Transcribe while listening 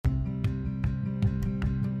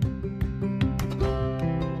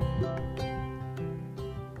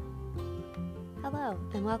Hello,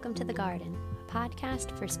 and welcome to The Garden, a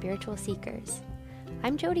podcast for spiritual seekers.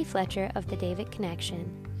 I'm Jody Fletcher of the David Connection,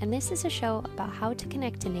 and this is a show about how to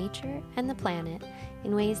connect to nature and the planet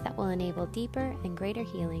in ways that will enable deeper and greater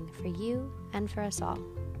healing for you and for us all.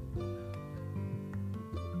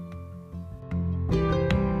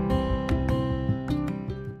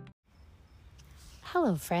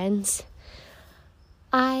 Hello, friends.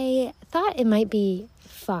 I thought it might be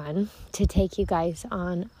fun to take you guys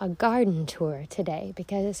on a garden tour today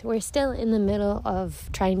because we're still in the middle of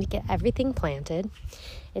trying to get everything planted.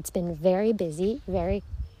 It's been very busy, very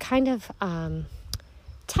kind of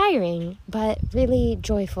tiring, but really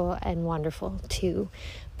joyful and wonderful too.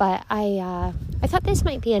 But I thought this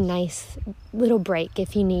might be a nice little break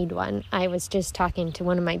if you need one. I was just talking to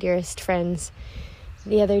one of my dearest friends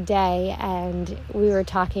the other day, and we were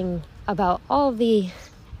talking about all the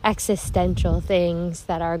existential things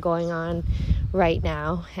that are going on right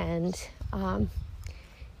now. And, I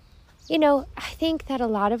think that a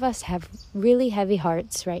lot of us have really heavy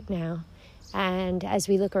hearts right now. And as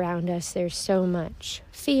we look around us, there's so much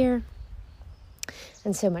fear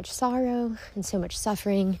and so much sorrow and so much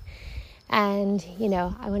suffering. And,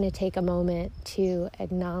 I want to take a moment to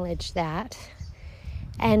acknowledge that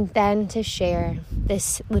and then to share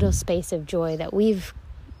this little space of joy that we've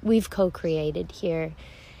co-created here.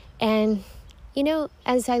 And,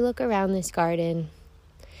 as I look around this garden,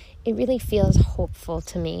 it really feels hopeful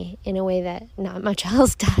to me in a way that not much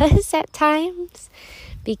else does at times,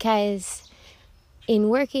 because in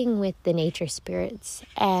working with the nature spirits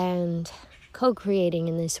and co-creating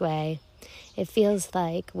in this way, it feels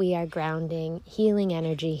like we are grounding healing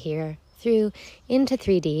energy here through into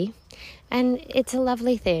 3D, and it's a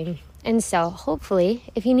lovely thing. And so hopefully,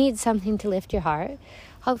 if you need something to lift your heart,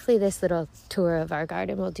 hopefully this little tour of our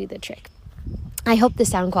garden will do the trick. I hope the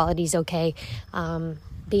sound quality is okay.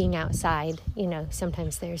 Being outside,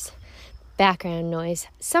 sometimes there's background noise.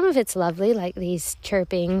 Some of it's lovely, like these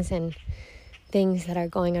chirpings and things that are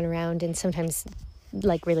going on around, and sometimes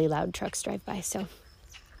like really loud trucks drive by. So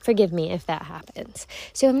forgive me if that happens.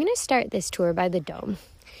 So I'm going to start this tour by the dome.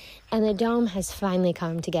 And the dome has finally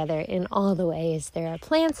come together in all the ways. There are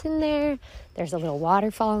plants in there. There's a little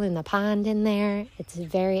waterfall in the pond in there. It's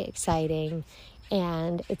very exciting.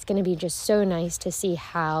 And it's going to be just so nice to see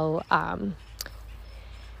how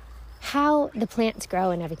the plants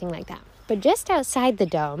grow and everything like that. But just outside the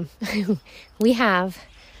dome, we have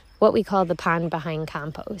what we call the pond behind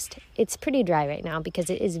compost. It's pretty dry right now because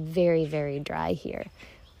it is very, very dry here.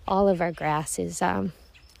 All of our grass is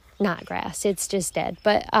not grass, it's just dead.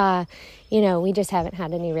 But, we just haven't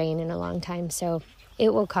had any rain in a long time, so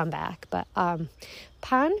it will come back. But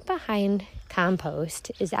pond behind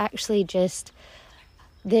compost is actually just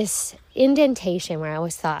this indentation where I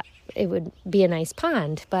always thought it would be a nice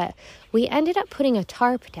pond, but we ended up putting a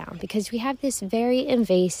tarp down because we have this very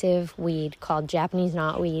invasive weed called Japanese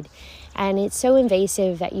knotweed, and it's so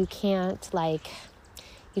invasive that you can't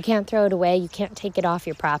throw it away. You can't take it off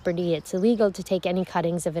your property. It's illegal to take any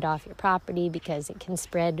cuttings of it off your property because it can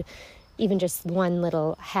spread. Even just one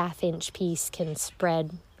little half-inch piece can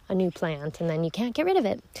spread a new plant, and then you can't get rid of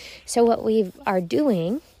it. So what we are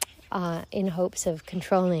doing in hopes of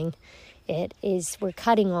controlling it is we're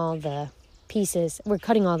cutting all the pieces. We're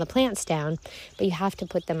cutting all the plants down, but you have to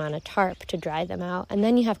put them on a tarp to dry them out, and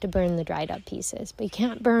then you have to burn the dried up pieces. But you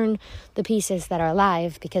can't burn the pieces that are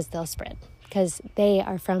alive because they'll spread, because they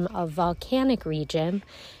are from a volcanic region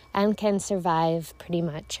and can survive pretty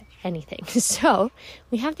much anything. So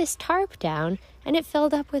we have this tarp down, and it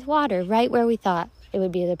filled up with water right where we thought it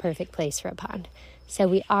would be the perfect place for a pond. So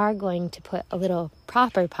we are going to put a little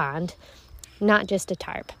proper pond, not just a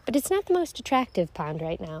tarp. But it's not the most attractive pond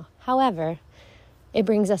right now. However, it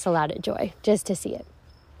brings us a lot of joy just to see it.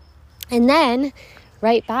 And then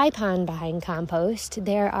right by pond behind compost,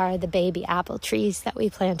 there are the baby apple trees that we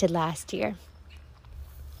planted last year.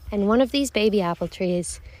 And one of these baby apple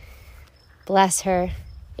trees, bless her,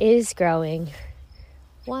 is growing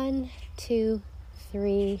 4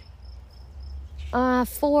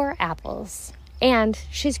 apples. And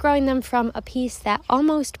she's growing them from a piece that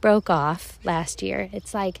almost broke off last year.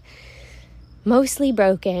 It's like mostly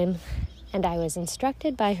broken, and I was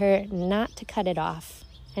instructed by her not to cut it off.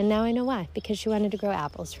 And now I know why, because she wanted to grow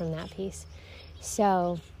apples from that piece.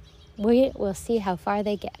 So we will see how far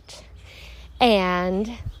they get.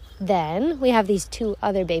 And then we have these 2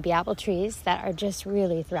 other baby apple trees that are just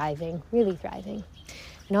really thriving, really thriving.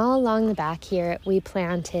 And all along the back here, we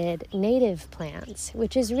planted native plants,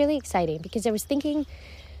 which is really exciting because I was thinking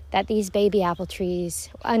that these baby apple trees,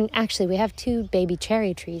 and actually we have 2 baby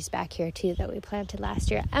cherry trees back here too that we planted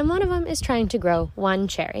last year, and one of them is trying to grow 1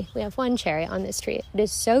 cherry. We have 1 cherry on this tree. It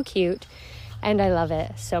is so cute, and I love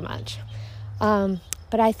it so much.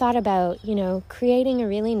 But I thought about, creating a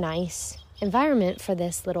really nice environment for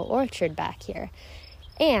this little orchard back here.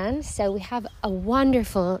 And so we have a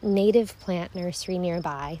wonderful native plant nursery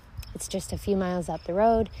nearby. It's just a few miles up the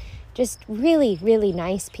road. Just really, really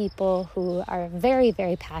nice people who are very,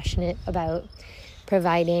 very passionate about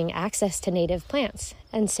providing access to native plants.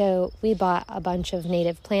 And so we bought a bunch of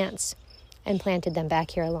native plants and planted them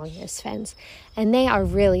back here along this fence. And they are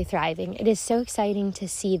really thriving. It is so exciting to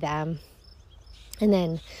see them. And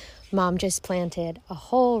then Mom just planted a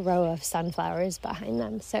whole row of sunflowers behind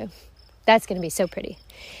them. So that's going to be so pretty.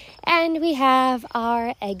 And we have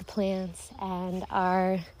our eggplants and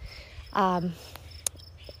our not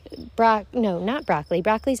broccoli.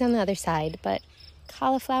 Broccoli's on the other side, but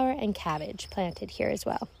cauliflower and cabbage planted here as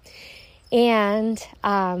well. And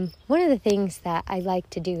one of the things that I like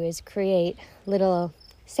to do is create little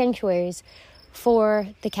sanctuaries for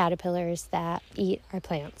the caterpillars that eat our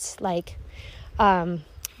plants, like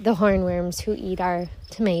the hornworms who eat our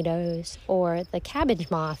tomatoes, or the cabbage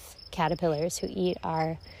moth caterpillars who eat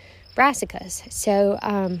our brassicas.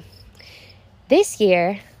 So this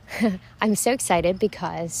year, I'm so excited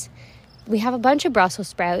because we have a bunch of Brussels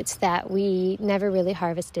sprouts that we never really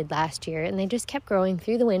harvested last year, and they just kept growing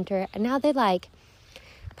through the winter, and now they're like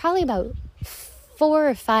probably about 4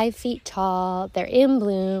 or 5 feet tall. They're in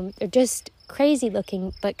bloom. They're just crazy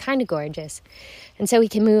looking, but kind of gorgeous. And so we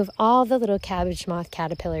can move all the little cabbage moth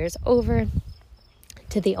caterpillars over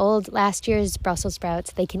to the old last year's Brussels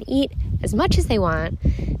sprouts. They can eat as much as they want.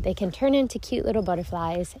 They can turn into cute little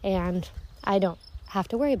butterflies, and I don't have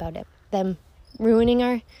to worry about them ruining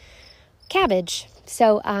our cabbage.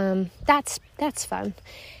 So that's fun.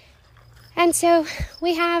 And so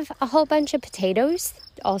we have a whole bunch of potatoes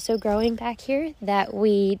also growing back here that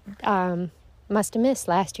we must have missed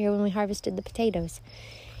last year when we harvested the potatoes,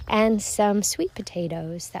 and some sweet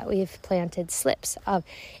potatoes that we've planted slips of.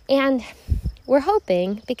 And we're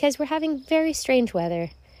hoping, because we're having very strange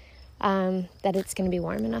weather, that it's going to be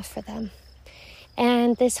warm enough for them.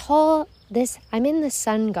 And I'm in the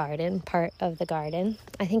sun garden part of the garden.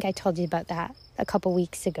 I think I told you about that a couple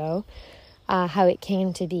weeks ago, how it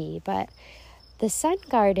came to be. But the sun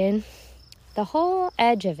garden, the whole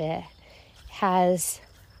edge of it has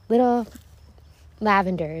little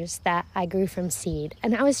lavenders that I grew from seed.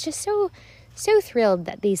 And I was just so thrilled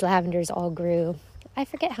that these lavenders all grew. I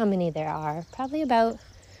forget how many there are, probably about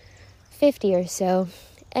 50 or so.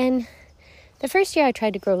 And the first year I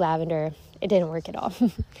tried to grow lavender, it didn't work at all.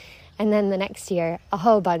 And then the next year, a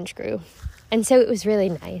whole bunch grew. And so it was really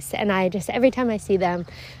nice. And every time I see them,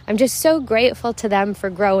 I'm just so grateful to them for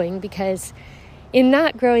growing, because in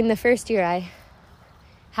not growing the first year, I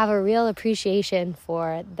have a real appreciation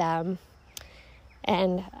for them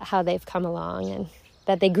and how they've come along, and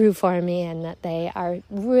that they grew for me, and that they are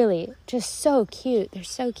really just so cute. They're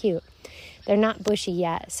so cute. They're not bushy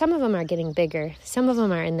yet. Some of them are getting bigger. Some of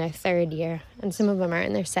them are in their 3rd year, and some of them are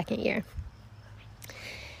in their 2nd year.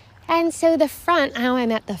 And so now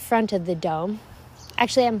I'm at the front of the dome.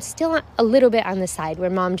 Actually, I'm still a little bit on the side where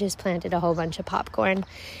Mom just planted a whole bunch of popcorn.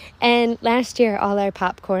 And last year, all our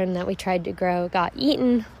popcorn that we tried to grow got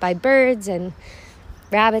eaten by birds and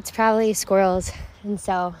rabbits, probably squirrels. And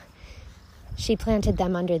so she planted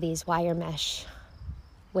them under these wire mesh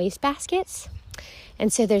waste baskets.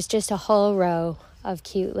 And so there's just a whole row of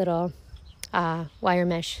cute little wire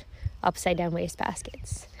mesh upside down waste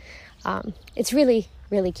baskets. It's really,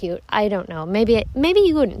 really cute. I don't know. Maybe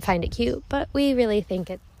you wouldn't find it cute, but we really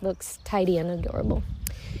think it looks tidy and adorable.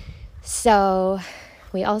 So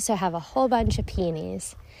we also have a whole bunch of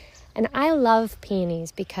peonies. And I love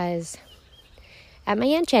peonies because at my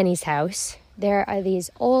Aunt Jenny's house, there are these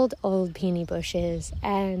old peony bushes,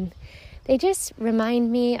 and they just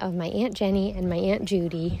remind me of my Aunt Jenny and my Aunt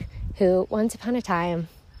Judy, who once upon a time,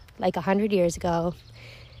 like 100 years ago,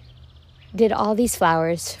 did all these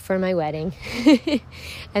flowers for my wedding.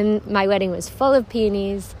 And my wedding was full of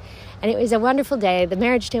peonies, and it was a wonderful day. The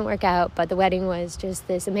marriage didn't work out, but the wedding was just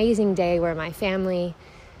this amazing day where my family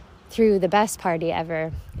threw the best party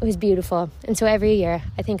ever. It was beautiful. And so every year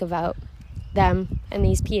I think about them and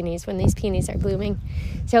these peonies when these peonies are blooming.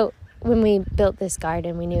 So when we built this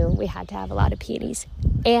garden, we knew we had to have a lot of peonies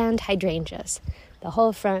and hydrangeas. The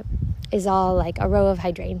whole front is all like a row of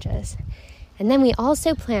hydrangeas. And then we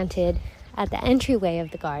also planted at the entryway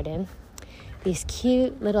of the garden these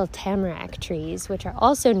cute little tamarack trees, which are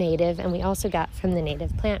also native, and we also got from the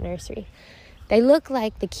native plant nursery. They look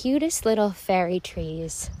like the cutest little fairy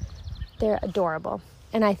trees they're adorable.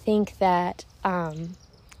 And I think that, I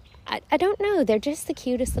don't know, they're just the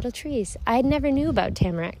cutest little trees. I never knew about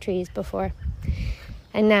tamarack trees before.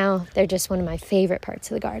 And now they're just one of my favorite parts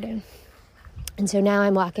of the garden. And so now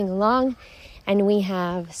I'm walking along, and we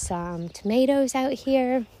have some tomatoes out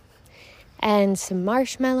here and some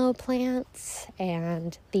marshmallow plants,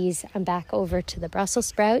 and I'm back over to the Brussels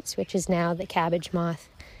sprouts, which is now the cabbage moth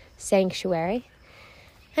sanctuary,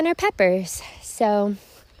 and our peppers. So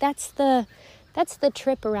that's the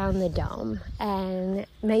trip around the dome, and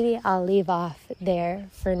maybe I'll leave off there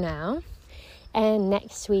for now. And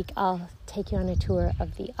next week I'll take you on a tour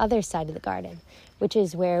of the other side of the garden, which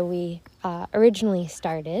is where we originally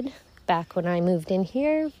started back when I moved in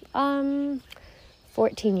here 14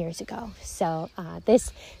 years ago. So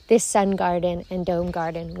this sun garden and dome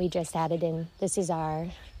garden we just added in. This is our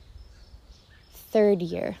 3rd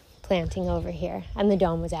year planting over here, and the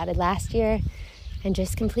dome was added last year and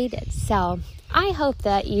just completed. So I hope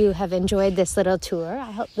that you have enjoyed this little tour.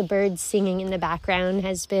 I hope the birds singing in the background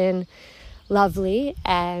has been lovely,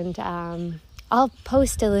 and I'll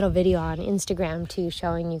post a little video on Instagram too,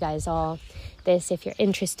 showing you guys all this. If you're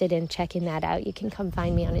interested in checking that out, you can come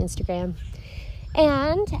find me on Instagram.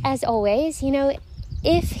 And as always,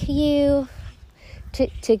 if you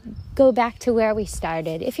to go back to where we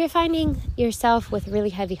started, if you're finding yourself with a really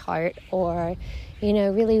heavy heart, or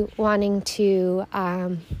really wanting to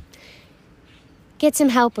get some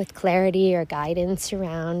help with clarity or guidance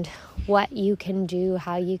around what you can do,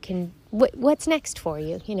 how you can, what's next for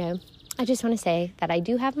you, I just want to say that I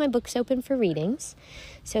do have my books open for readings.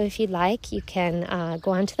 So if you'd like, you can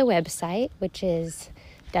go onto the website, which is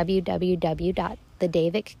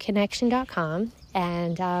www.thedavicconnection.com,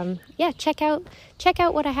 and check out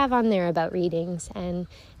what I have on there about readings. And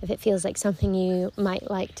if it feels like something you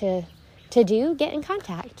might like to do, get in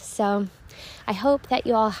contact. So I hope that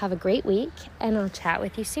you all have a great week, and I'll chat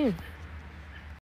with you soon.